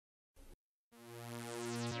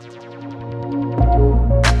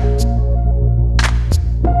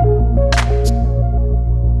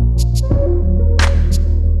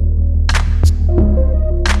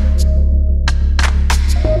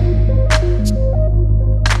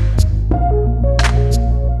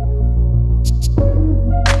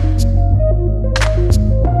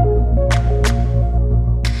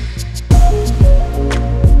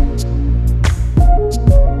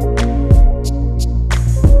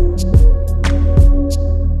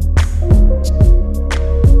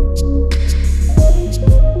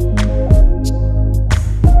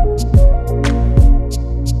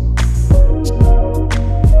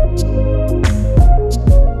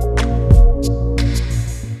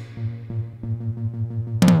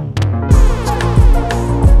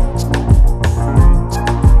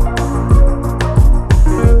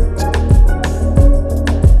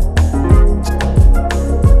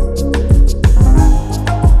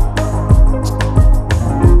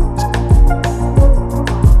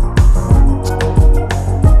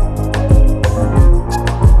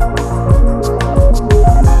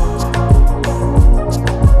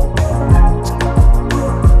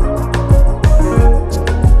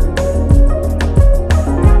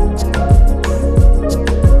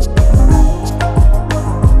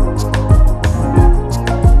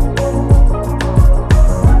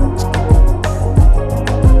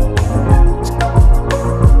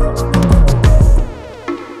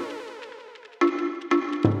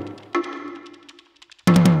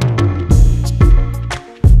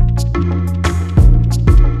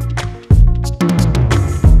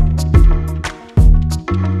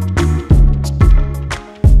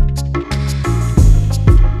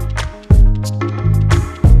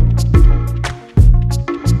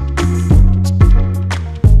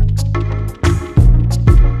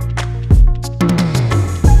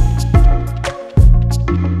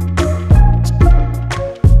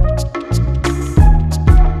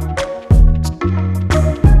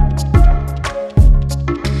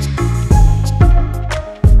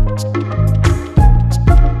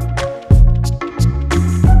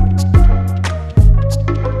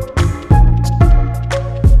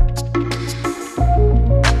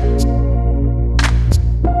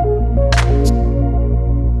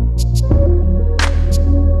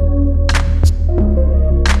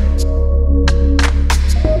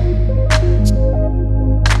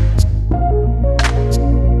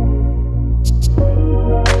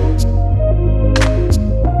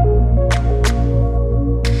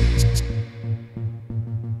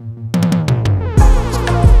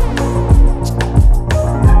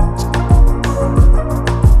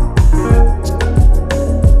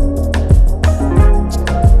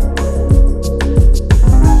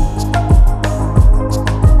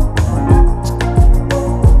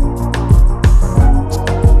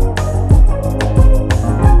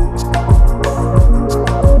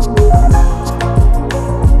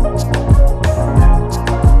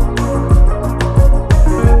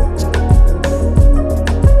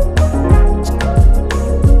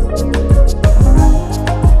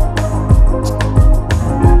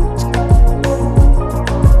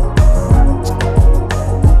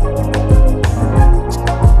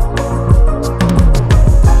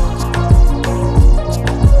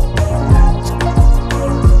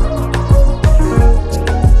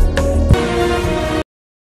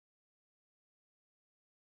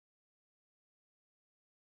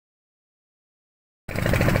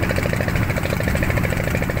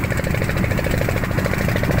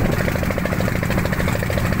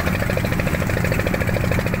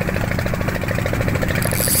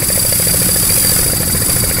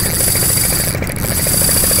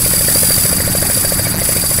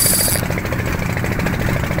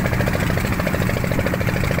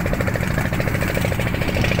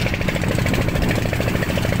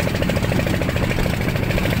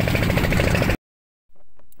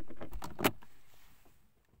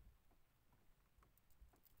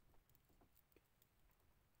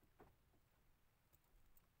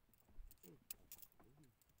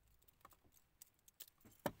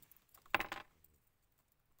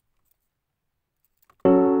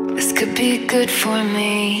be good for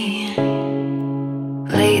me.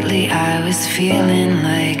 Lately I was feeling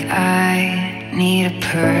like I need a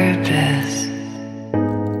purpose.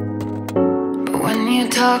 But when you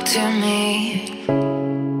talk to me,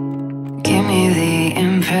 give me the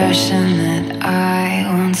impression that I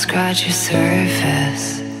won't scratch your surface.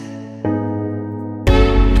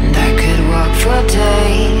 And I could walk for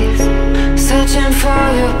days, searching for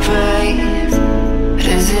your praise. But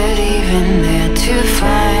is it even there to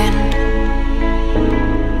find?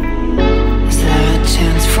 Is there a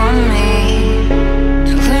chance for me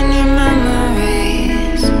to learn your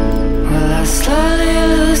memories? Will I slowly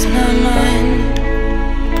lose my mind?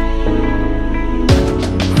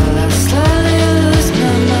 Will I slowly lose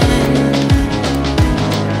my mind?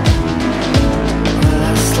 Will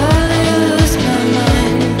I slowly lose my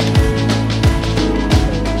mind?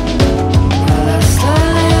 Will I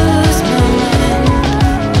slowly lose my mind?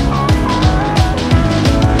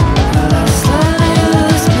 Will I slowly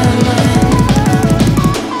lose my mind?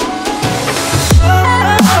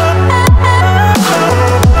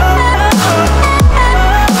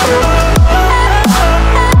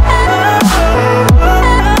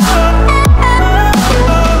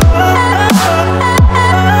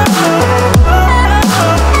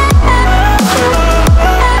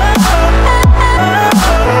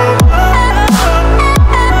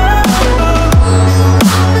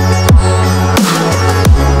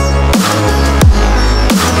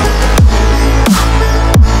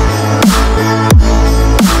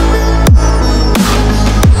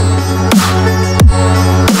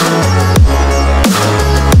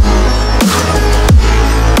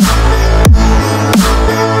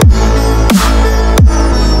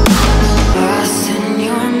 Lost in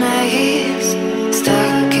your maze,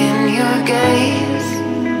 stuck in your gaze.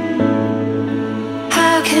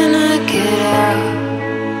 How can I get out?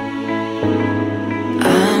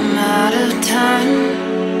 I'm out of time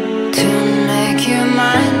to make you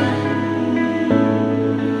mine.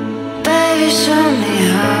 Baby, show me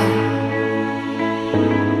how.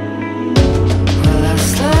 Will I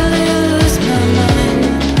slowly lose my mind?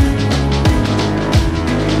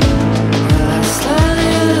 Will I slowly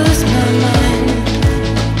lose my mind?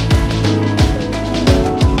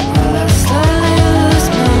 Will I slowly lose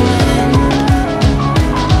my mind?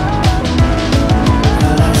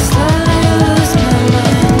 Will I slowly lose my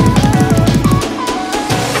mind?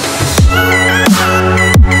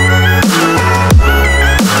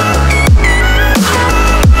 Will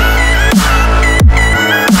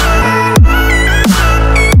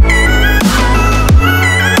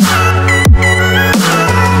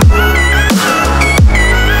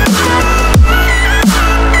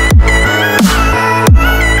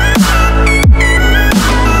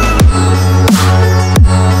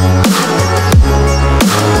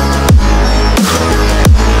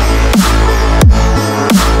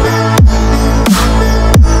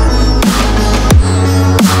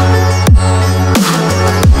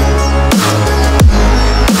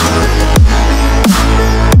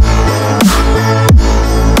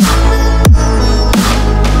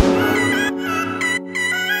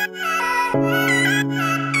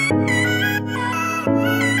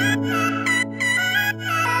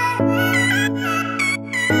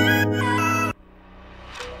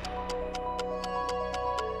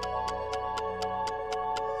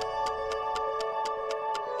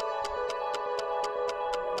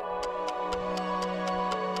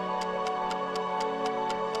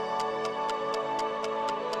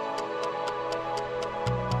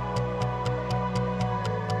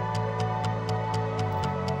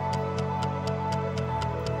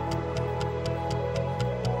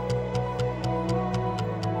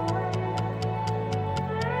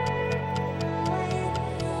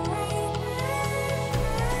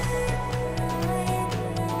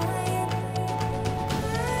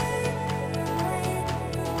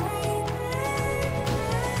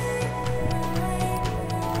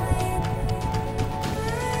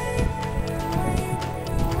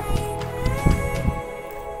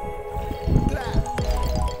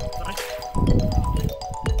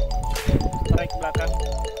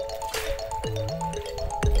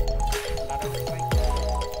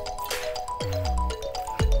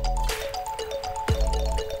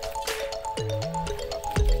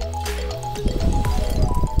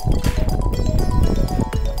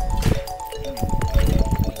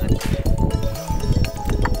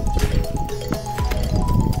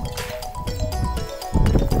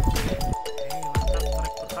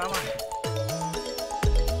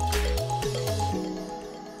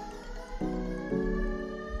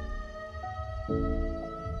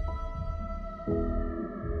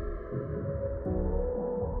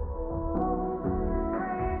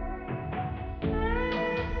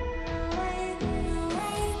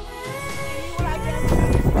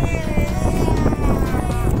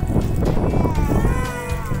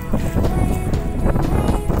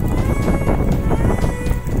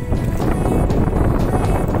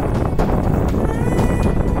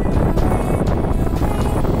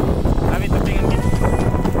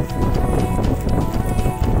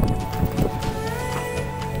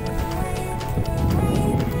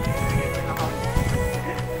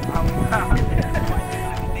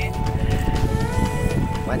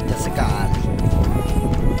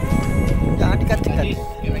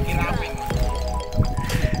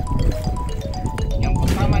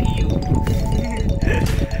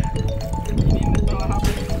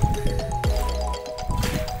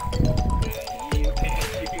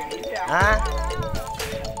Hah?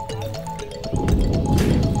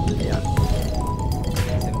 Ya.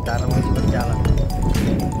 Sebentar masih berjalan.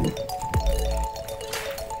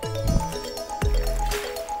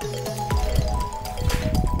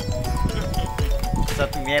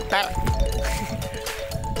 Satu meter.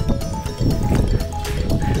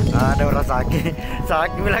 Ada orang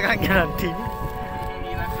sakit belakangnya nanti.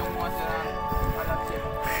 Gila semua pada cek.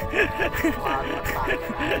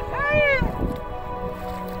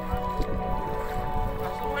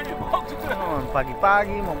 Langsung aja box juga.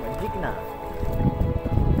 Pagi-pagi mau magic nah.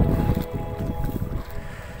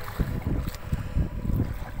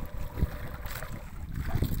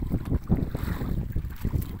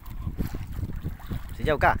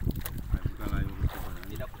 Sejauh kah?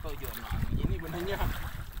 Tidak tahu juga. Ini benarnya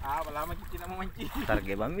lama kita tidak memancing.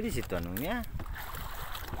 Target bami di situ anunya.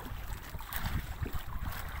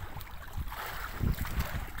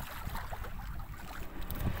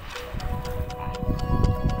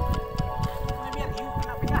 Biar iu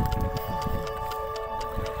kenapa ya?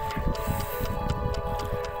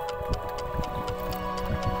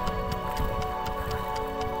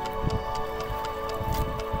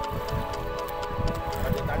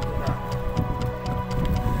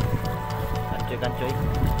 Kan cuy.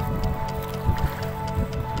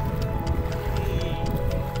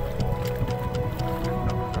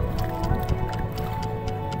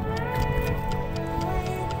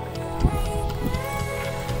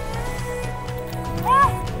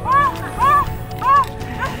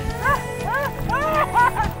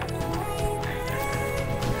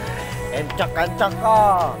 Encak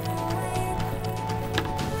kok.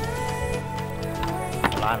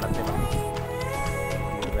 Pelan nanti bang.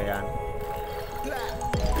 Lumayan.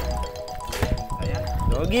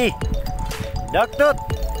 Dogi. Daktut.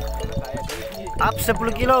 Up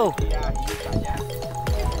 10 kilo.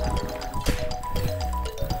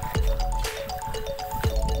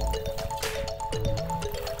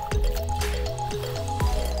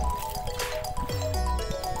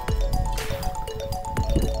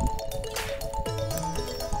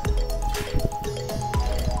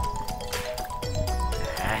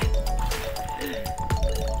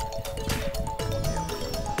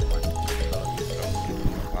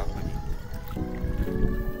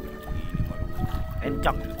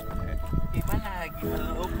 Encok. Gimana?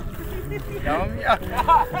 Jam ya.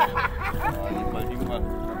 Limpah.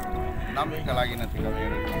 Nami lagi nanti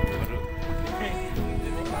kamera baru.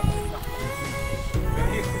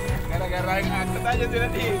 Gara-gara ngangkut aja tuh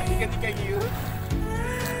nanti ketika gitu.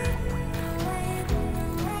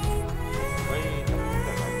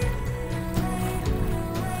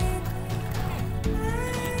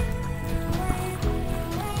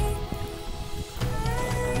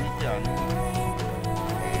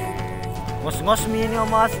 Ngos-ngos mi ini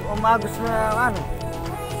Om Agus anu.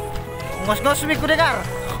 Ngos-ngos mi ku dengar.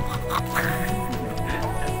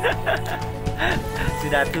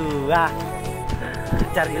 Sudah tua.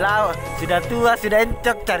 Cari lawan. Sudah tua, sudah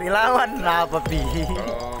encok cari lawan. Nah, apa pi?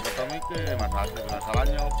 Kalau ketemu ke Mas Hasil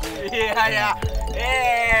salahnya opo. Iya ya.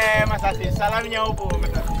 Mas Hasil salamnya opo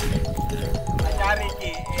betul. Cari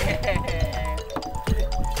ki.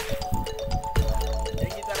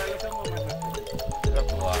 Yang kita lalu semua Mas Hasil. Sudah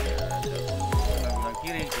tua ya. Bilang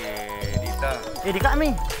kiri ke Dita. Di kami.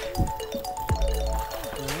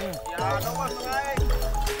 Ya, nomor sengaja.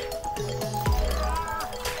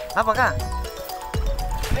 Apa kah?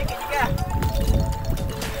 Naik juga.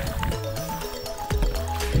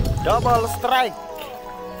 Double strike.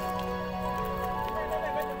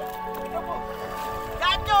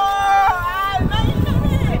 Gajo!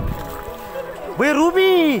 Naik. Wih,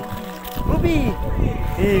 Ruby. Ruby.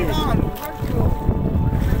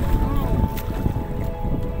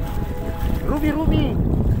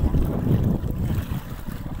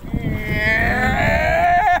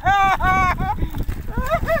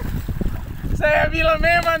 Saya bilang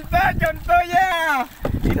memang tak contohnya.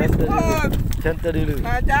 Ini spot. Contoh dulu.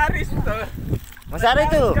 Nah, cari tuh. Masih ada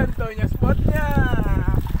itu? Contohnya spotnya.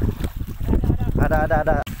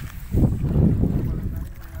 Ada.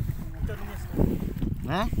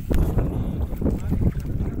 Hah?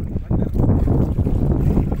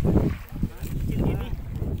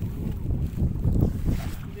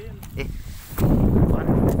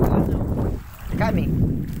 Kami.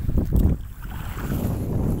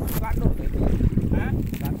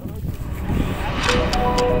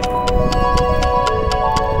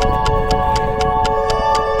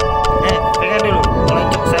 Pegang dulu. Kalau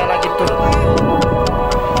cok saya lagi turun.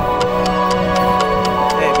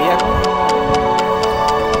 Biar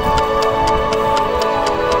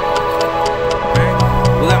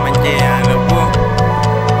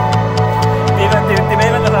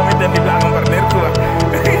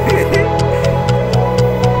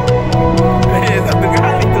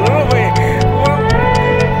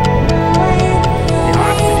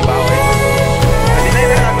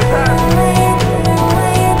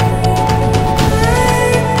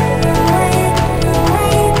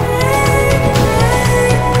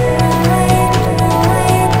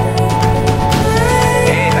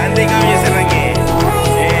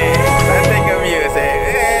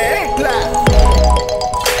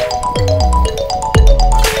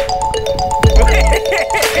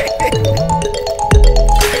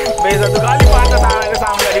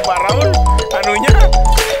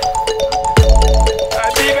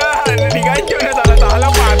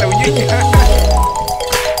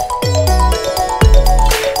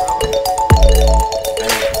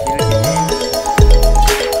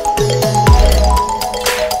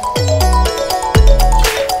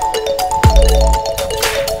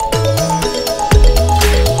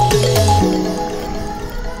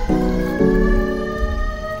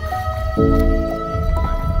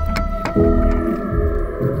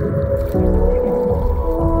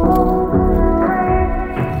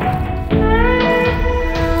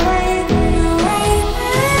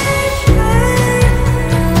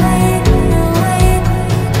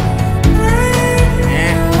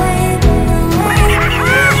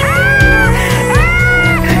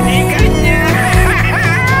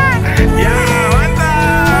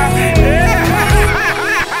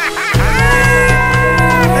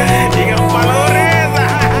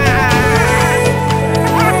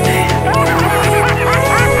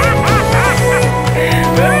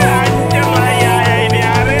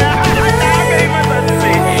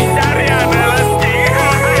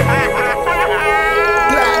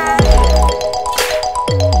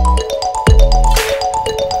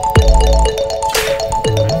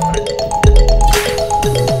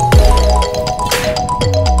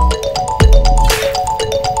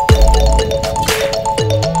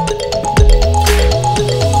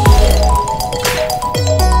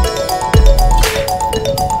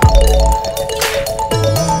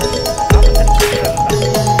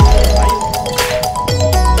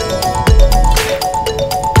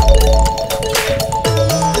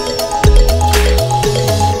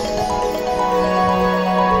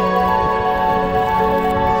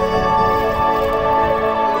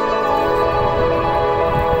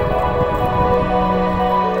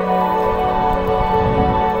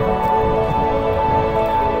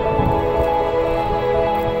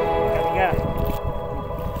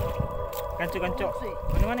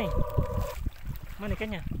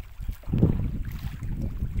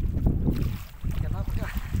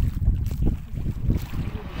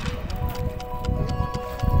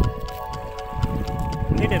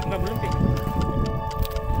Ini enggak belum, Pi.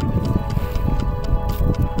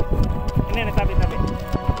 Ini tapi.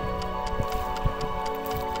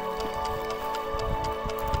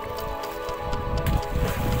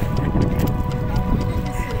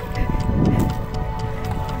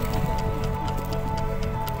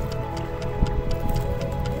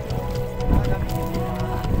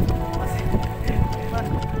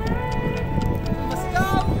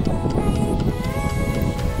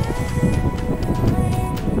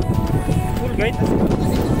 Full guide.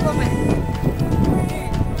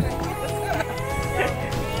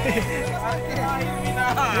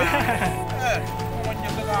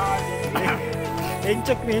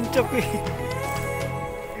 Encok nih.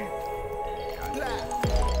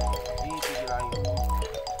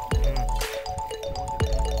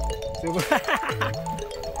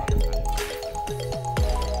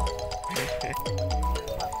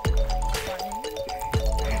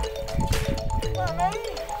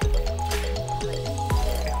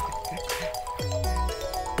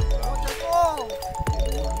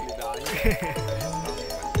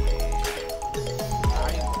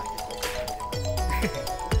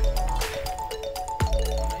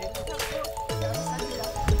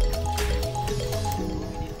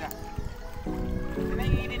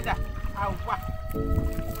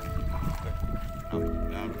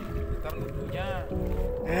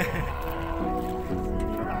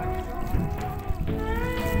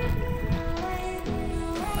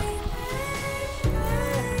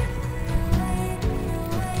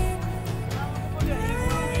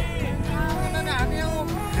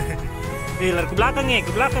 Lari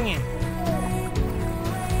ke belakangnya.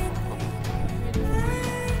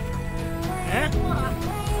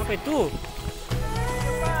 Apa itu?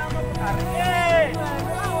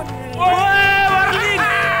 Marlin!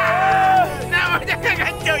 Namanya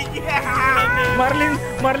kagak coy.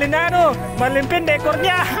 Marlin pendek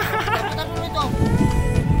ekornya.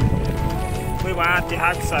 Wih, mati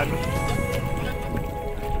Haksan.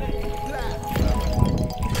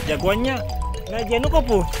 Jagoannya nggak janu kok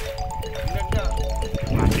pu.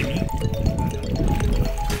 Mati nih.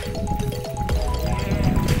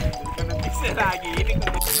 Bisa lagi ini.